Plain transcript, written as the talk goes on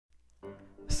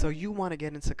So you want to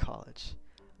get into college.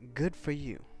 Good for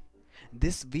you.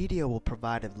 This video will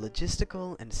provide a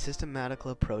logistical and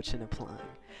systematical approach in applying,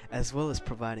 as well as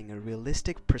providing a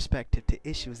realistic perspective to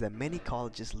issues that many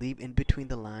colleges leave in between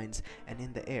the lines and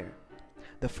in the air.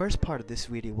 The first part of this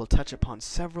video will touch upon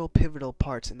several pivotal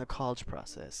parts in the college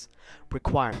process: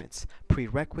 requirements,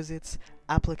 prerequisites,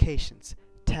 applications,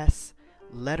 tests,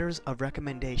 letters of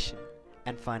recommendation,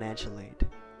 and financial aid.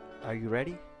 Are you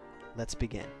ready? Let's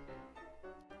begin.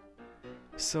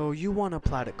 So you want to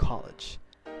apply to college,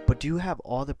 but do you have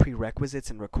all the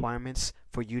prerequisites and requirements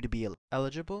for you to be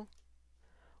eligible?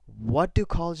 What do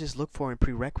colleges look for in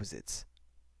prerequisites?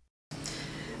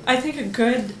 I think a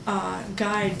good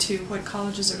guide to what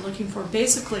colleges are looking for,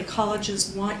 basically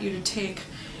colleges want you to take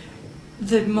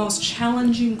the most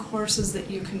challenging courses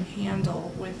that you can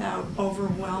handle without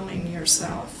overwhelming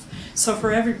yourself. So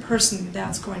for every person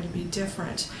that's going to be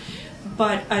different.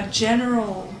 But a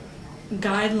general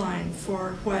guideline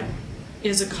for what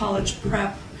is a college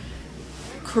prep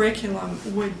curriculum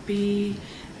would be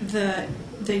the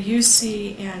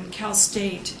UC and Cal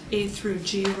State A through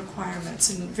G requirements,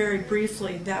 and very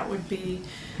briefly that would be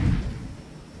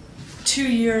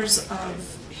 2 years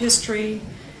of history,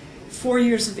 4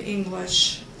 years of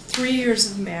English, 3 years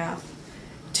of math,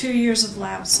 2 years of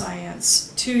lab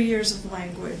science, 2 years of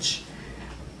language,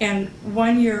 and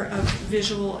 1 year of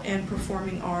visual and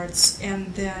performing arts,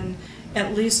 and then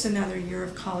at least another year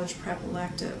of college prep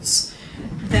electives.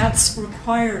 That's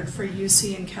required for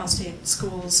UC and Cal State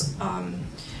schools,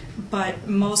 but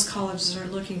most colleges are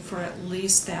looking for at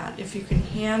least that. If you can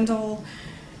handle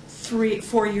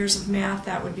 4 years of math,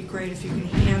 that would be great. If you can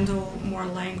handle more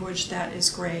language, that is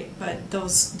great. But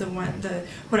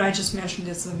what I just mentioned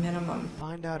is the minimum.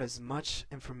 Find out as much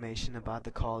information about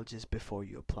the colleges before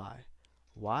you apply.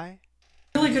 Why?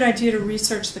 Really good idea to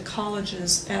research the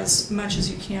colleges as much as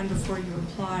you can before you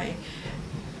apply.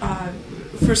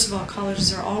 First of all,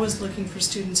 colleges are always looking for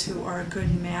students who are a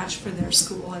good match for their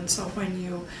school, and so when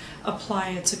you apply,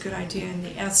 it's a good idea in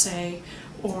the essay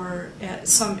or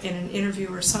in an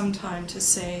interview or sometime to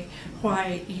say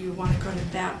why you want to go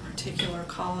to that particular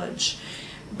college.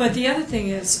 But the other thing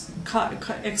is,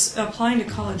 applying to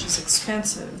college is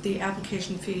expensive. The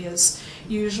application fee is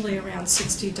usually around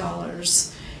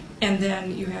 $60. And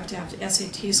then you have to have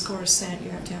SAT scores sent, you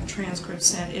have to have transcripts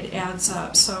sent. It adds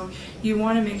up. So you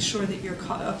want to make sure that you're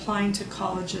applying to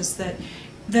colleges that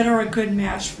are a good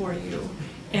match for you,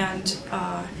 and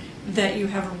that you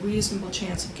have a reasonable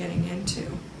chance of getting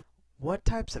into. What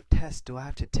types of tests do I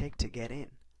have to take to get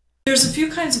in? There's a few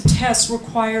kinds of tests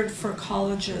required for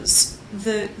colleges.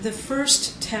 The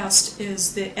first test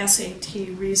is the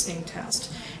SAT reasoning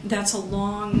test. That's a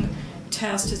long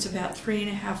test. It's about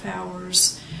 3.5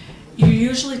 hours. You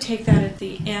usually take that at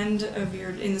the end of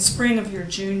in the spring of your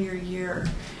junior year.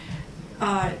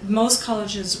 Most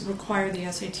colleges require the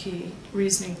SAT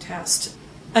reasoning test.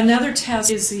 Another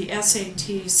test is the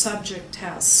SAT subject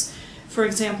tests. For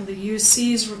example, the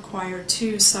UCs require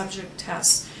 2 subject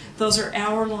tests. Those are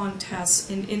hour-long tests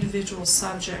in individual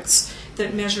subjects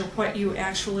that measure what you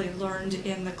actually learned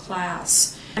in the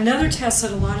class. Another test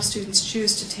that a lot of students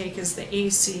choose to take is the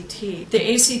ACT.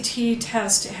 The ACT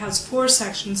test has 4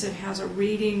 sections. It has a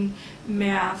reading,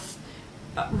 math,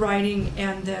 writing,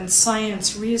 and then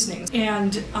science reasoning.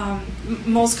 And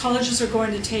most colleges are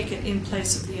going to take it in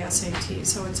place of the SAT,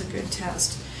 so it's a good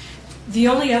test. The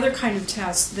only other kind of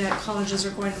tests that colleges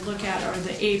are going to look at are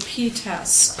the AP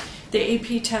tests. The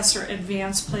AP tests are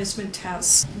advanced placement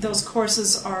tests. Those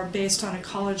courses are based on a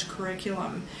college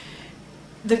curriculum.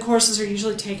 The courses are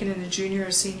usually taken in a junior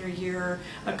or senior year.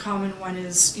 A common one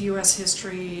is U.S.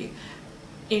 history,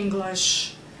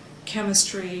 English,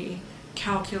 chemistry,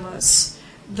 calculus.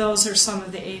 Those are some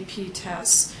of the AP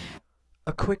tests.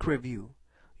 A quick review.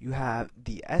 You have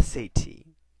the SAT,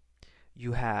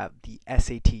 you have the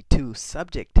SAT-2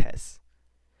 subject test,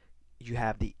 you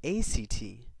have the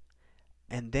ACT,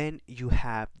 and then you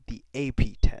have the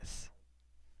AP test.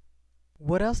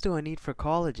 What else do I need for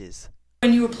colleges?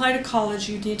 When you apply to college,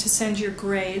 you need to send your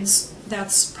grades.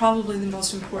 That's probably the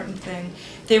most important thing.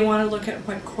 They want to look at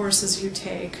what courses you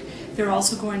take. They're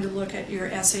also going to look at your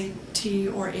SAT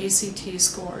or ACT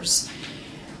scores.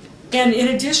 And in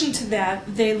addition to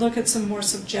that, they look at some more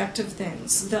subjective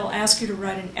things. They'll ask you to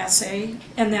write an essay,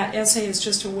 and that essay is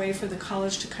just a way for the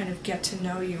college to kind of get to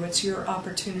know you. It's your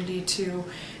opportunity to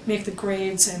make the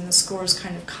grades and the scores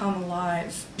kind of come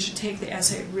alive. You should take the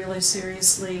essay really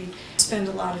seriously, spend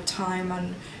a lot of time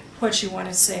on what you want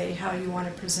to say, how you want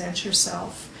to present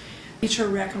yourself. Teacher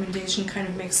recommendation kind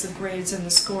of makes the grades and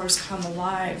the scores come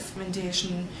alive.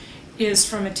 Recommendation is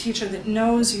from a teacher that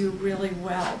knows you really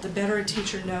well. The better a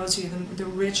teacher knows you, the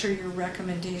richer your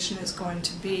recommendation is going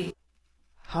to be.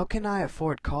 How can I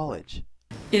afford college?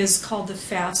 Is called the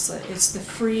FAFSA. It's the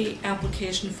Free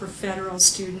Application for Federal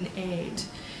Student Aid.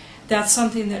 That's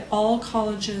something that all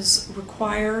colleges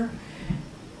require.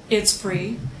 It's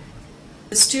free.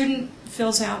 The student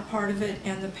fills out part of it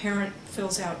and the parent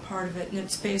fills out part of it, and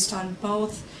it's based on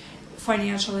both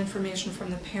financial information from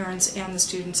the parents and the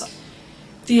students.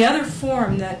 The other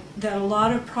form that a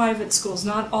lot of private schools,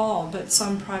 not all, but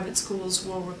some private schools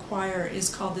will require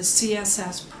is called the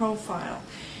CSS profile.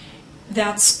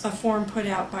 That's a form put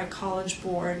out by College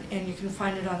Board, and you can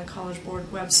find it on the College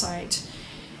Board website.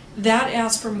 That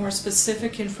asks for more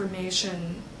specific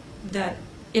information that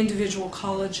individual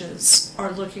colleges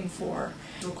are looking for.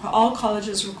 All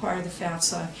colleges require the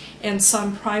FAFSA, and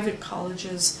some private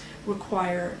colleges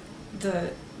require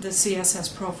the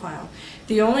CSS profile.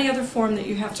 The only other form that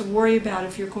you have to worry about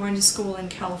if you're going to school in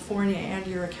California and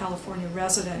you're a California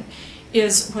resident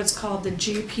is what's called the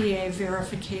GPA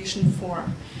verification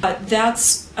form.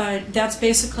 That's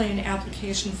basically an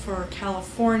application for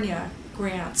California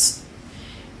grants.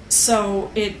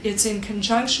 So it's in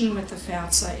conjunction with the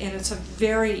FAFSA, and it's a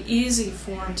very easy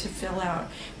form to fill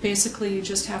out. Basically, you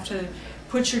just have to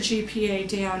put your GPA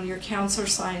down, your counselor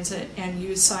signs it, and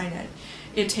you sign it.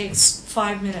 It takes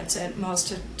 5 minutes at most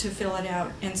to fill it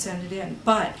out and send it in.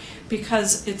 But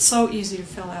because it's so easy to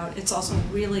fill out, it's also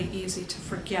really easy to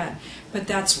forget. But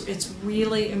it's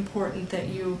really important that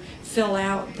you fill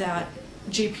out that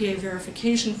GPA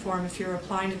verification form if you're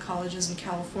applying to colleges in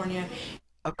California.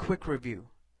 A quick review.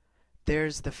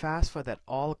 There's the FAFSA that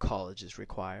all colleges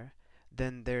require.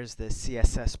 Then there's the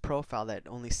CSS profile that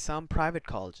only some private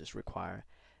colleges require.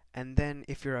 And then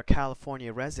if you're a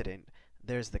California resident,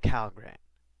 there's the Cal Grant.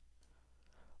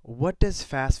 What does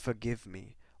FAFSA give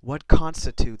me? What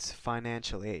constitutes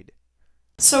financial aid?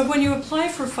 So when you apply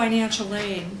for financial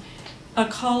aid, a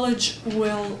college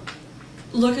will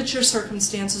look at your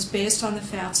circumstances based on the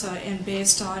FAFSA and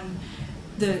based on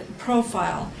the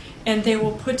profile, and they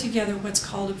will put together what's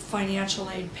called a financial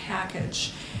aid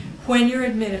package. When you're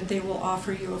admitted, they will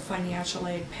offer you a financial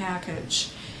aid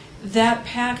package. That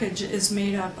package is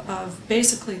made up of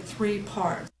basically 3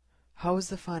 parts. How is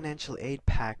the financial aid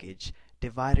package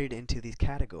divided into these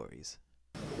categories?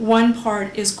 One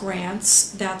part is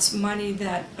grants. That's money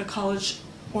that a college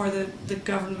or the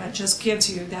government just gives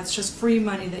you. That's just free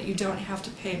money that you don't have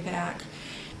to pay back.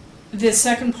 The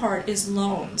second part is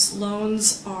loans.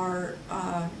 Loans are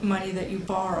money that you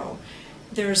borrow.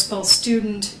 There's both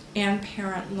student and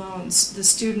parent loans. The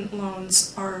student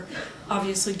loans are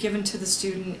obviously given to the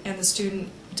student, and the student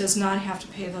does not have to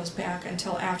pay those back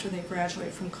until after they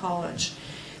graduate from college.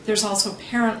 There's also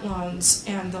parent loans,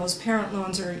 and those parent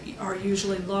loans are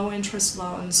usually low-interest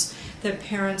loans that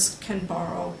parents can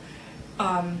borrow,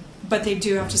 but they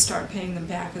do have to start paying them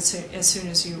back as soon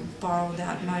as you borrow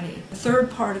that money. The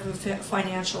third part of a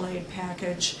financial aid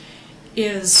package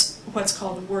is what's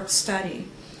called work-study.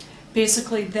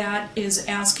 Basically, that is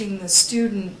asking the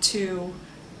student to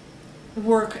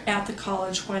work at the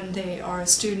college when they are a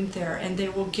student there, and they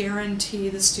will guarantee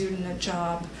the student a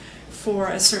job for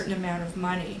a certain amount of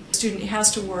money. The student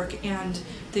has to work, and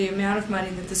the amount of money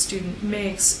that the student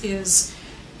makes is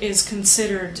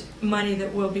considered money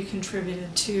that will be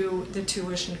contributed to the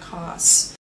tuition costs.